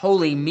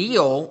holy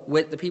meal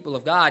with the people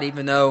of God,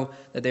 even though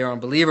that they are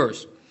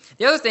unbelievers.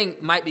 The other thing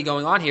might be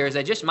going on here is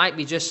they just might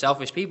be just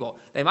selfish people.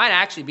 They might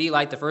actually be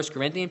like the First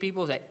Corinthian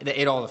people that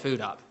ate all the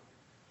food up.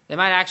 They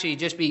might actually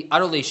just be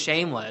utterly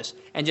shameless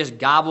and just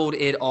gobbled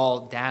it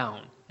all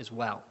down as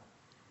well.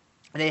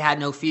 And they had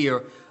no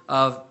fear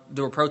of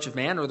the reproach of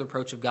man or the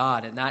reproach of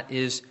God, and that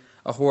is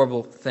a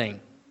horrible thing.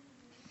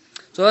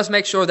 So let's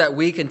make sure that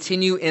we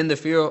continue in the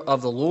fear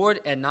of the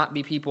Lord and not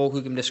be people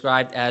who can be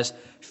described as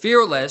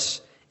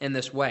fearless in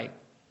this way.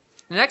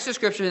 The next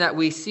description that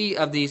we see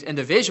of these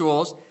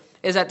individuals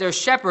is that they're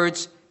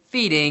shepherds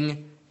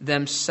feeding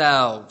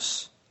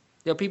themselves.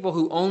 They're people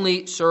who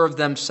only serve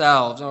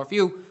themselves. Now, a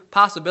few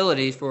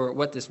possibilities for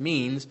what this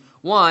means.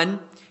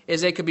 One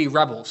is they could be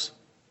rebels,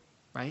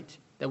 right?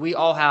 That we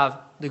all have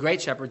the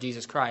great shepherd,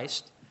 Jesus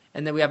Christ,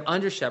 and then we have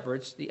under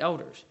shepherds, the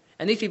elders.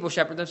 And these people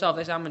shepherd themselves.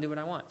 They say, I'm going to do what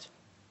I want.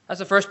 That's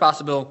the first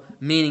possible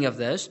meaning of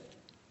this.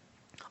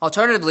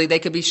 Alternatively, they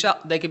could be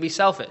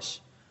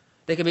selfish.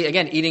 They could be,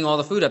 again, eating all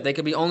the food up. They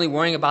could be only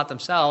worrying about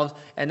themselves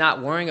and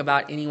not worrying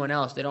about anyone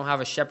else. They don't have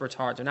a shepherd's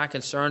heart. They're not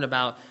concerned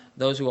about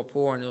those who are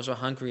poor and those who are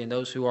hungry and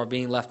those who are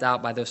being left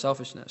out by their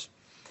selfishness.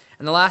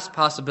 And the last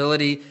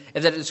possibility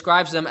is that it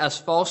describes them as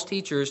false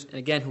teachers, and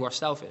again, who are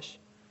selfish.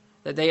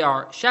 That they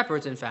are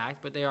shepherds, in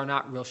fact, but they are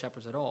not real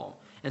shepherds at all.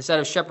 Instead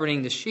of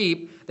shepherding the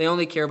sheep, they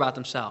only care about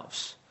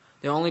themselves.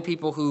 They're only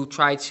people who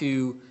try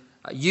to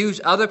use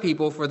other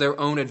people for their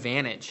own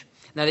advantage.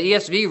 Now, the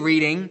ESV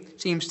reading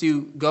seems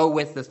to go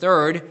with the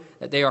third,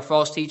 that they are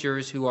false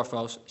teachers who are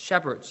false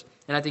shepherds.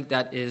 And I think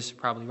that is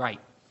probably right.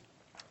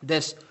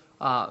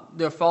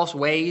 Their false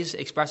ways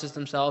expresses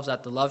themselves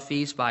at the love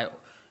feast by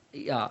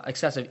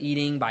excessive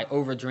eating, by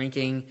over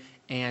drinking,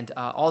 and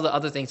all the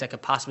other things that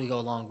could possibly go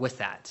along with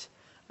that.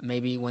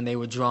 Maybe when they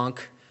were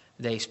drunk,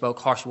 they spoke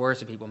harsh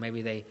words to people.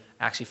 Maybe they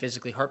actually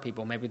physically hurt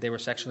people. Maybe they were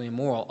sexually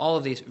immoral. All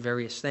of these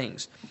various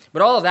things.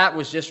 But all of that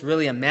was just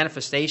really a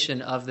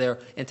manifestation of their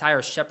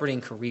entire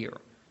shepherding career.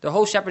 Their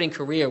whole shepherding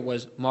career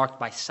was marked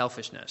by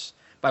selfishness,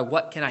 by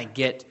what can I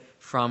get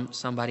from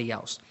somebody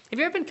else. Have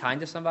you ever been kind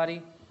to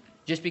somebody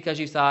just because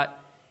you thought,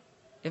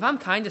 if I'm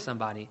kind to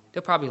somebody,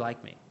 they'll probably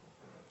like me.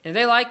 And if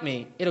they like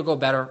me, it'll go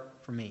better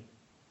for me.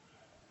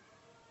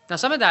 Now,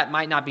 some of that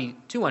might not be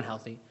too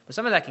unhealthy, but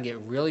some of that can get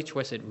really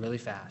twisted really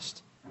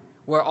fast.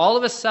 Where all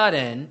of a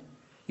sudden,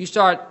 you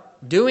start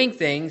doing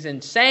things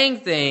and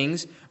saying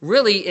things,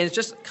 really, it's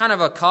just kind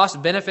of a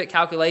cost-benefit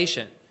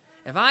calculation.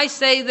 If I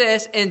say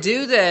this and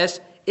do this,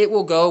 it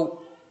will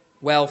go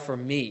well for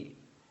me.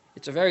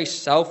 It's a very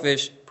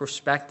selfish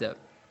perspective.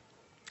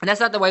 And that's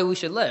not the way we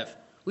should live.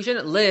 We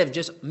shouldn't live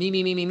just me.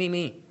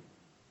 In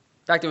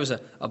fact, there was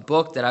a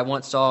book that I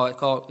once saw, I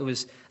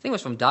think it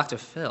was from Dr.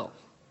 Phil.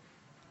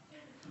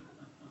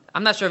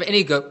 I'm not sure if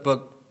any good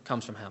book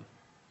comes from him.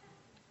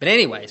 But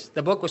anyways,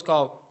 the book was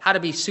called How to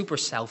Be Super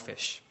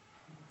Selfish.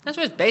 That's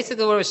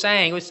basically what it was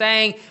saying. It was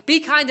saying,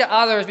 be kind to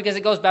others because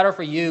it goes better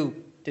for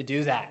you to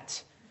do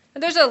that.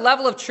 And there's a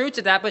level of truth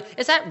to that, but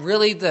is that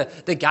really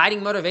the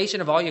guiding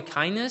motivation of all your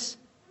kindness?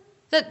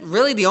 Is that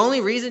really the only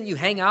reason you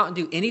hang out and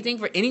do anything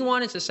for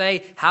anyone is to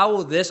say, how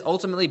will this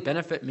ultimately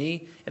benefit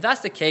me? If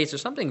that's the case,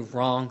 there's something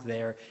wrong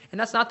there. And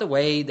that's not the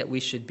way that we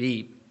should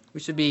be.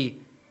 We should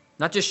be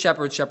not just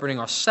shepherds shepherding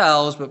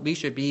ourselves, but we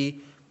should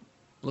be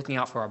looking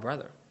out for our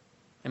brother.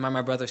 Am I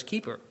my brother's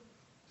keeper?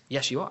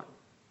 Yes, you are.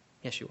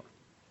 Yes, you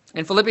are.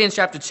 In Philippians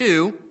chapter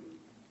 2,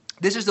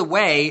 this is the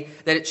way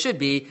that it should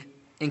be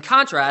in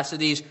contrast to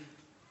these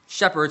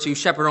shepherds who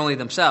shepherd only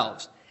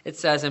themselves. It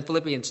says in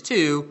Philippians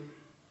 2,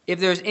 if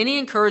there's any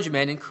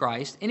encouragement in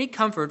Christ, any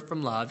comfort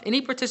from love,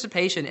 any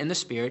participation in the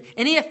Spirit,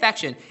 any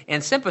affection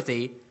and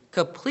sympathy,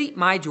 complete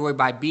my joy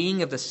by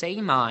being of the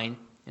same mind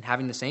and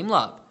having the same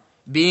love,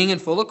 being in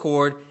full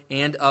accord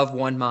and of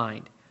one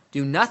mind.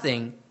 Do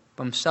nothing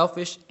from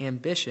selfish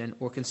ambition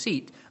or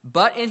conceit,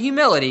 but in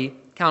humility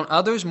count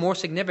others more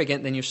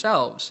significant than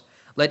yourselves.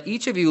 Let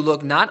each of you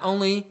look not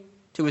only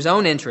to his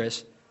own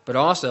interests, but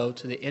also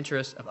to the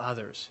interests of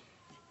others.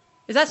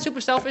 Is that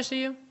super selfish to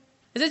you?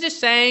 Is it just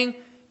saying,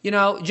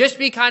 just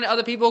be kind to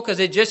other people because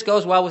it just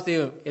goes well with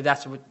you if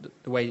that's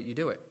the way you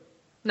do it?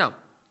 No.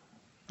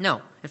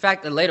 No. In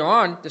fact, later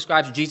on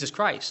describes Jesus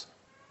Christ.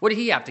 What did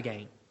he have to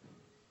gain?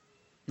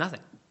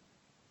 Nothing.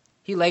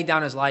 He laid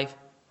down his life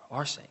for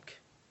our sake,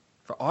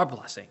 for our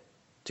blessing,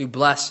 to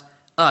bless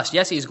us.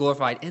 Yes, he is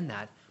glorified in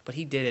that, but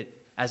he did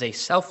it as a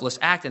selfless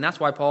act, and that's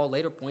why Paul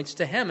later points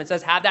to him and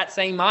says, have that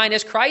same mind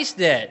as Christ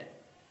did,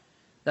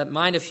 that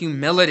mind of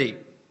humility.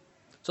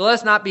 So let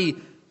us not be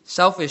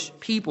selfish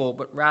people,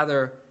 but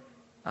rather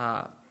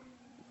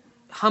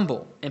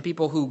humble and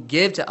people who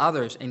give to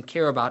others and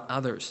care about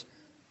others.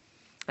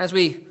 As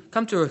we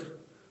come to a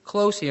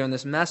close here in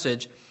this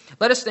message,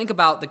 let us think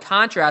about the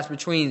contrast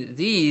between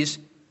these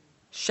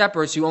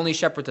shepherds who only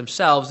shepherd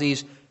themselves,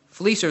 these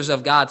fleecers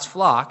of God's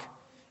flock.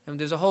 And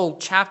there's a whole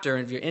chapter,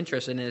 if you're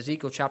interested, in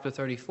Ezekiel chapter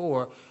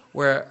 34,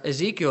 where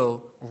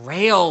Ezekiel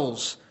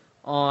rails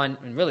on,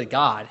 and really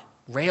God,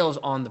 rails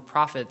on the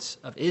prophets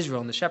of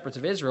Israel and the shepherds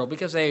of Israel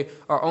because they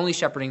are only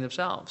shepherding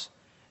themselves.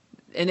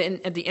 And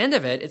at the end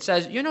of it, it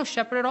says, you're no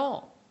shepherd at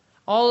all.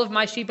 All of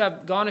my sheep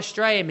have gone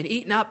astray and been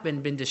eaten up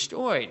and been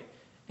destroyed.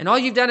 And all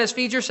you've done is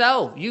feed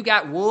yourself. You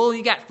got wool,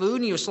 you got food,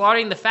 and you were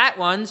slaughtering the fat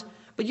ones,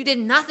 but you did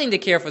nothing to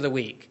care for the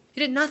weak. You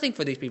did nothing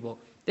for these people.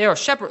 They are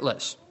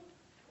shepherdless.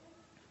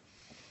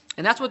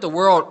 And that's what the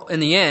world,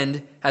 in the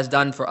end, has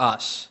done for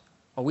us,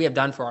 or we have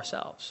done for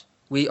ourselves.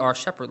 We are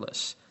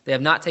shepherdless. They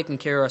have not taken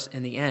care of us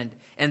in the end.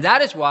 And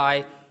that is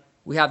why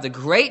we have the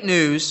great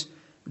news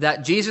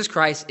that Jesus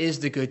Christ is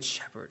the good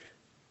shepherd.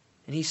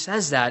 And he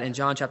says that in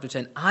John chapter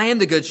 10, I am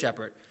the good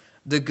shepherd.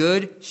 The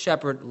good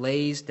shepherd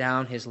lays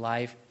down his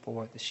life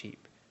for the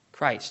sheep.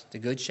 Christ, the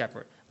good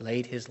shepherd,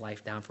 laid his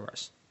life down for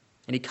us.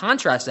 And he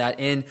contrasts that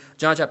in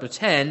John chapter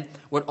 10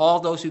 with all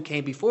those who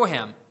came before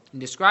him and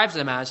describes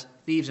them as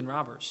thieves and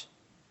robbers.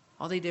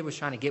 All they did was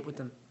trying to get with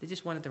them. They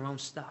just wanted their own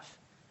stuff.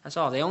 That's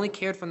all. They only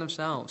cared for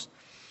themselves.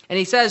 And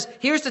he says,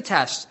 here's the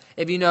test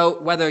if you know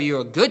whether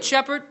you're a good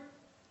shepherd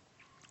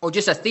or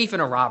just a thief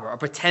and a robber, a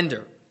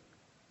pretender.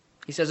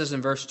 He says this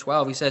in verse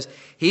 12. He says,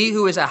 he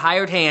who is a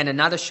hired hand and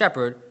not a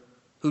shepherd,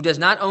 who does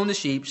not own the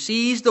sheep,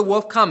 sees the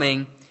wolf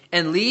coming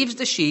and leaves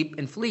the sheep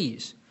and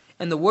flees.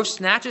 And the wolf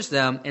snatches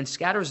them and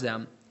scatters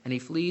them, and he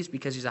flees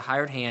because he's a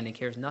hired hand and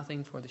cares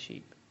nothing for the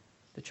sheep.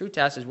 The true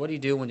test is, what do you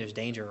do when there's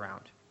danger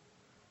around?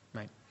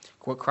 Right?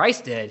 What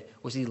Christ did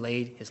was he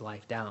laid his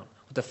life down.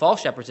 What the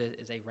false shepherds did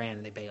is they ran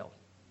and they bailed.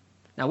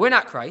 Now, we're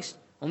not Christ.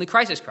 Only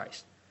Christ is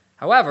Christ.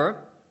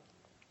 However,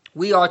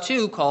 we are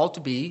too called to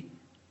be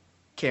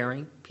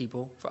caring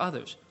people for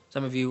others.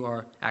 Some of you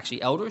are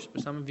actually elders,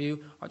 but some of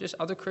you are just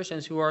other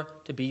Christians who are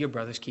to be your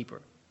brother's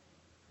keeper.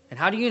 And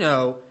how do you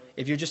know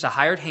if you're just a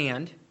hired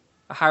hand,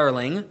 a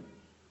hireling,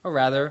 or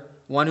rather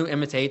one who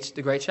imitates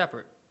the great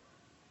shepherd?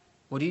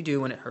 What do you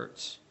do when it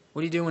hurts?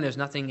 What do you do when there's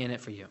nothing in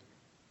it for you?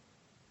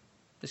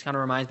 This kind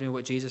of reminds me of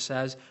what Jesus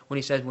says when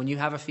he says, when you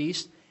have a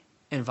feast,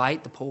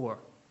 invite the poor,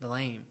 the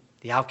lame,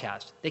 the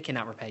outcast. They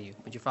cannot repay you,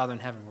 but your Father in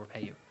heaven will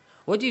repay you.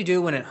 What do you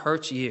do when it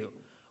hurts you?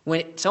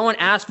 When someone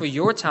asks for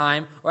your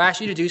time or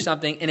asks you to do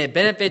something and it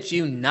benefits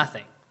you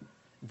nothing,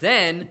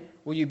 then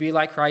will you be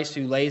like Christ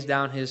who lays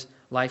down his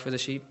life for the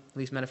sheep, at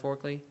least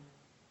metaphorically?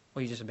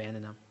 Or you just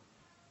abandon them?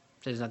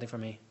 Say, there's nothing for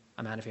me.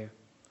 I'm out of here.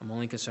 I'm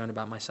only concerned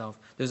about myself.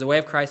 There's the way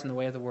of Christ and the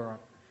way of the world.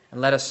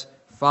 And let us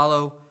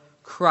follow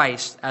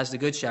Christ as the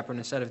good shepherd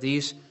instead of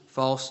these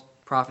false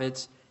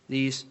prophets,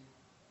 these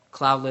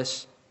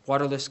cloudless,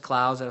 waterless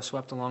clouds that are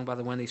swept along by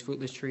the wind, these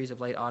fruitless trees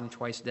of late autumn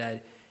twice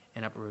dead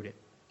and uprooted.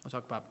 We'll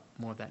talk about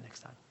more of that next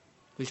time.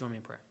 Please join me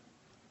in prayer.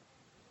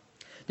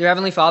 Dear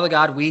Heavenly Father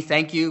God, we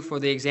thank you for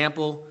the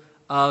example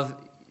of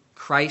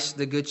Christ,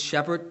 the good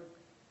shepherd,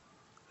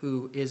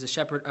 who is the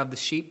shepherd of the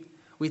sheep.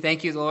 We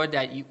thank you, Lord,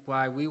 that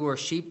while we were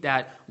sheep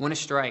that went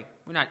astray,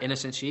 we're not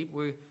innocent sheep.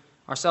 We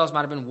ourselves might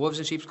have been wolves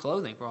in sheep's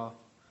clothing for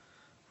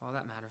all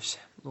that matters.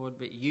 Lord,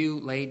 but you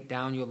laid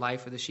down your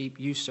life for the sheep.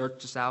 You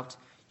searched us out.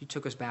 You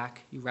took us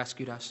back. You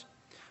rescued us.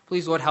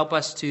 Please, Lord, help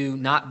us to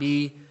not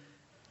be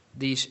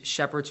these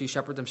shepherds who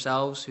shepherd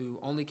themselves, who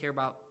only care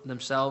about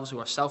themselves, who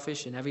are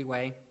selfish in every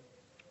way.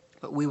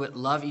 but we would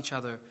love each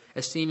other,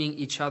 esteeming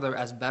each other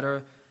as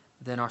better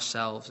than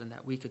ourselves, and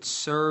that we could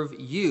serve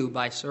you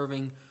by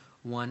serving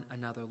one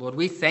another. Lord,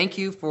 we thank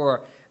you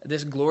for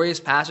this glorious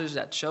passage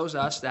that shows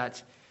us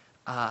that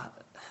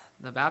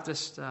the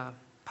Baptist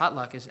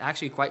potluck is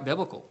actually quite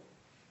biblical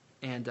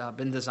and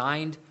been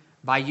designed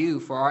by you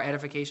for our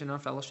edification and our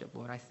fellowship.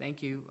 Lord, I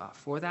thank you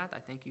for that. I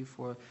thank you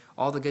for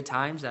all the good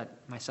times that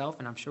myself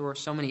and I'm sure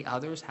so many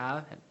others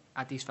have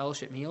at these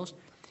fellowship meals.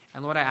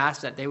 And Lord, I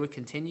ask that they would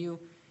continue,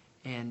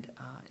 and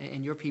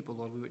your people,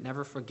 Lord, we would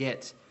never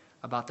forget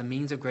about the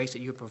means of grace that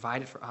you have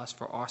provided for us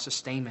for our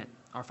sustainment,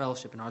 our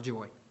fellowship, and our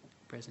joy.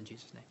 Praise in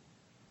Jesus' name.